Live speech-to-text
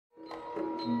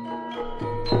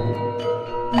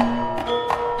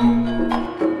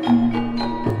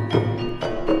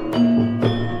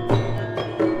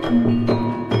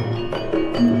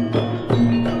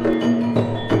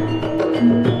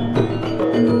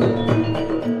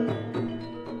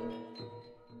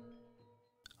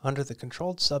Under the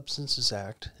Controlled Substances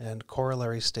Act and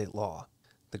corollary state law,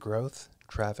 the growth,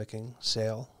 trafficking,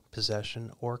 sale, possession,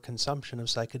 or consumption of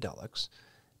psychedelics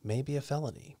may be a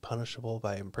felony punishable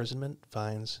by imprisonment,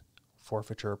 fines,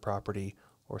 forfeiture of property,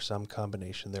 or some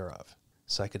combination thereof.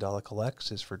 Psychedelica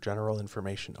Lex is for general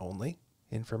information only.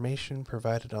 Information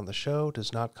provided on the show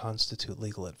does not constitute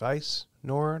legal advice,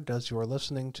 nor does your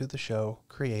listening to the show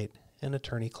create an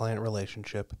attorney-client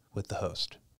relationship with the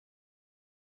host.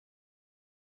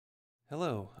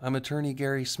 Hello, I'm attorney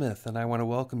Gary Smith, and I want to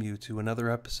welcome you to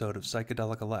another episode of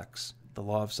Psychedelica Lex, the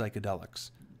Law of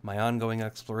Psychedelics, my ongoing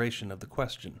exploration of the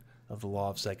question of the law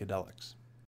of psychedelics.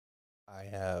 I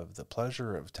have the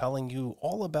pleasure of telling you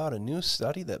all about a new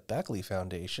study that Beckley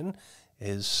Foundation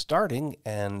is starting,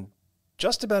 and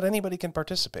just about anybody can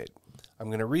participate. I'm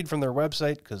going to read from their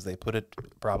website because they put it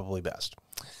probably best.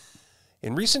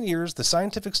 In recent years, the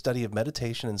scientific study of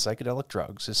meditation and psychedelic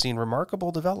drugs has seen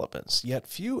remarkable developments, yet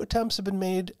few attempts have been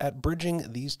made at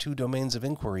bridging these two domains of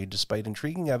inquiry despite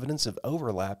intriguing evidence of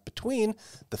overlap between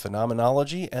the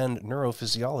phenomenology and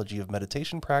neurophysiology of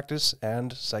meditation practice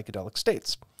and psychedelic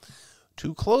states.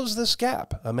 To close this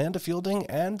gap, Amanda Fielding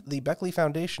and the Beckley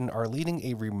Foundation are leading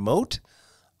a remote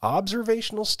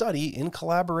observational study in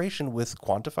collaboration with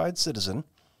Quantified Citizen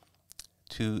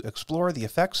to explore the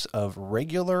effects of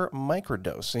regular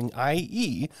microdosing,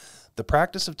 i.e., the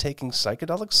practice of taking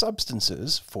psychedelic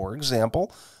substances, for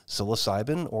example,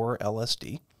 psilocybin or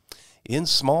LSD, in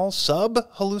small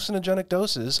sub-hallucinogenic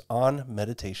doses on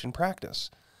meditation practice.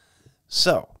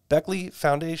 So, Beckley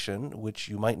Foundation, which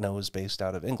you might know is based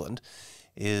out of England,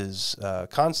 is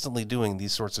constantly doing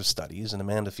these sorts of studies, and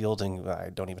Amanda Fielding, I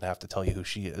don't even have to tell you who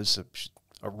she is, she's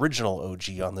original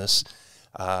OG on this.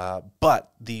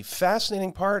 But the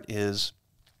fascinating part is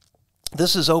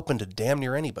this is open to damn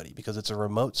near anybody because it's a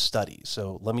remote study.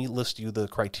 So let me list you the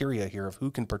criteria here of who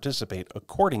can participate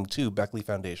according to Beckley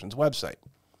Foundation's website.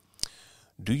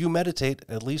 Do you meditate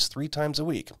at least 3 times a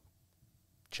week?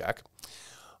 Check.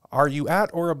 Are you at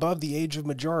or above the age of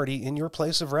majority in your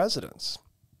place of residence?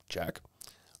 Check.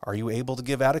 Are you able to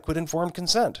give adequate informed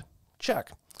consent?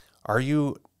 Check. Are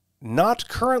you not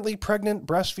currently pregnant,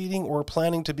 breastfeeding, or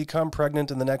planning to become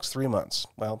pregnant in the next 3 months?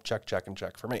 Well, check, check, and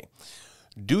check for me.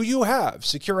 Do you have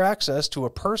secure access to a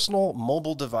personal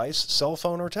mobile device, cell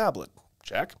phone, or tablet?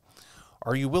 Check.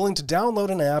 Are you willing to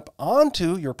download an app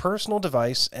onto your personal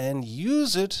device and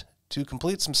use it to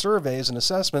complete some surveys and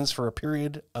assessments for a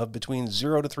period of between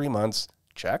 0 to 3 months?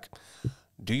 Check.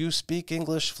 Do you speak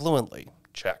English fluently?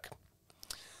 Check.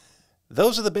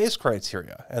 Those are the base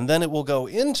criteria, and then it will go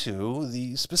into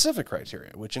the specific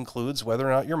criteria, which includes whether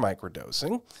or not you're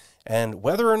microdosing, and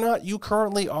whether or not you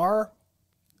currently are,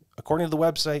 according to the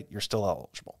website, you're still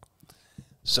eligible.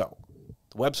 So,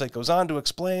 the website goes on to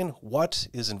explain what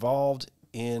is involved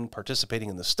in participating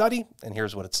in the study, and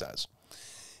here's what it says.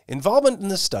 Involvement in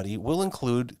this study will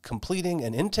include completing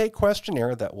an intake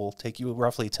questionnaire that will take you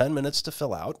roughly 10 minutes to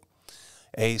fill out,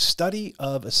 a study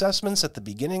of assessments at the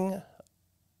beginning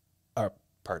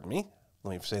let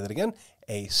me say that again,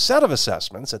 a set of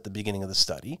assessments at the beginning of the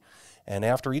study, and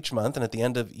after each month and at the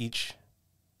end of each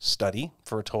study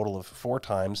for a total of 4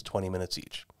 times 20 minutes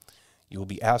each. You will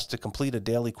be asked to complete a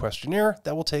daily questionnaire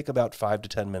that will take about 5 to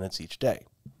 10 minutes each day.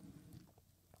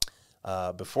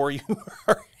 Before you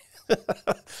are...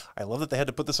 I love that they had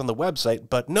to put this on the website,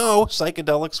 but no,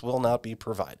 psychedelics will not be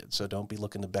provided. So don't be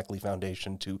looking to Beckley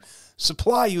Foundation to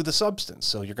supply you the substance.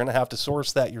 So you're going to have to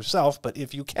source that yourself, but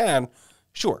if you can,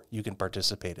 sure, you can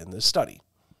participate in this study.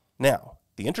 Now,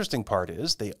 the interesting part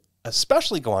is they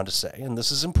especially go on to say, and this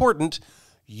is important,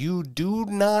 you do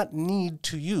not need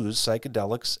to use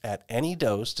psychedelics at any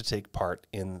dose to take part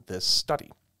in this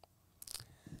study.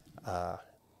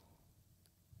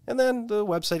 And then the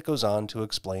website goes on to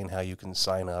explain how you can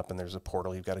sign up, and there's a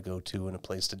portal you've got to go to and a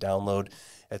place to download,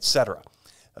 etc.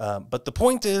 But the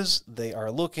point is they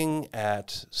are looking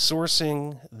at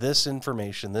sourcing this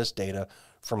information, this data,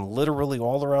 from literally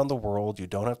all around the world. You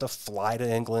don't have to fly to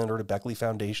England or to Beckley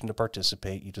Foundation to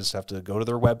participate. You just have to go to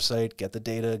their website, get the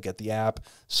data, get the app,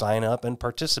 sign up, and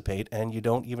participate, and you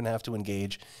don't even have to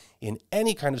engage in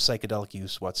any kind of psychedelic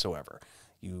use whatsoever.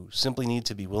 You simply need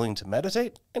to be willing to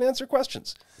meditate and answer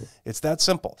questions. It's that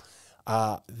simple.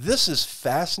 This is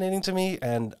fascinating to me,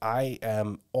 and I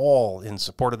am all in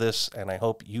support of this, and I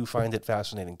hope you find it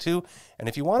fascinating too. And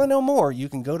if you want to know more, you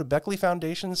can go to Beckley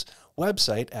Foundation's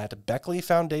website at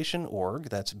beckleyfoundation.org.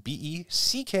 That's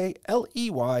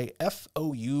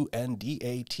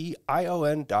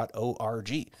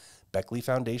BECKLEYFOUNDATION.org,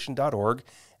 beckleyfoundation.org,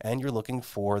 and you're looking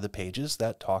for the pages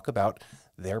that talk about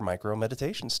their micro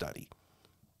meditation study.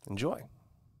 Enjoy.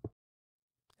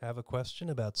 Have a question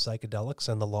about psychedelics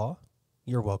and the law?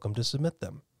 You're welcome to submit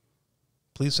them.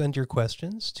 Please send your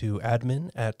questions to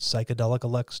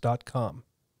admin@psychedelicalex.com.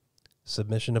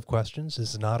 Submission of questions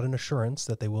is not an assurance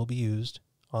that they will be used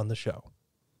on the show.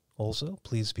 Also,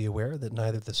 please be aware that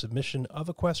neither the submission of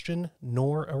a question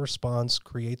nor a response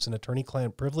creates an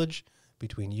attorney-client privilege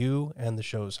between you and the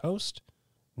show's host,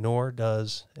 nor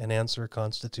does an answer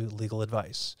constitute legal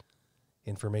advice.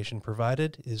 Information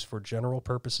provided is for general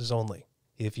purposes only.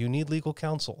 If you need legal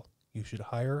counsel, you should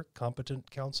hire competent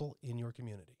counsel in your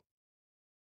community.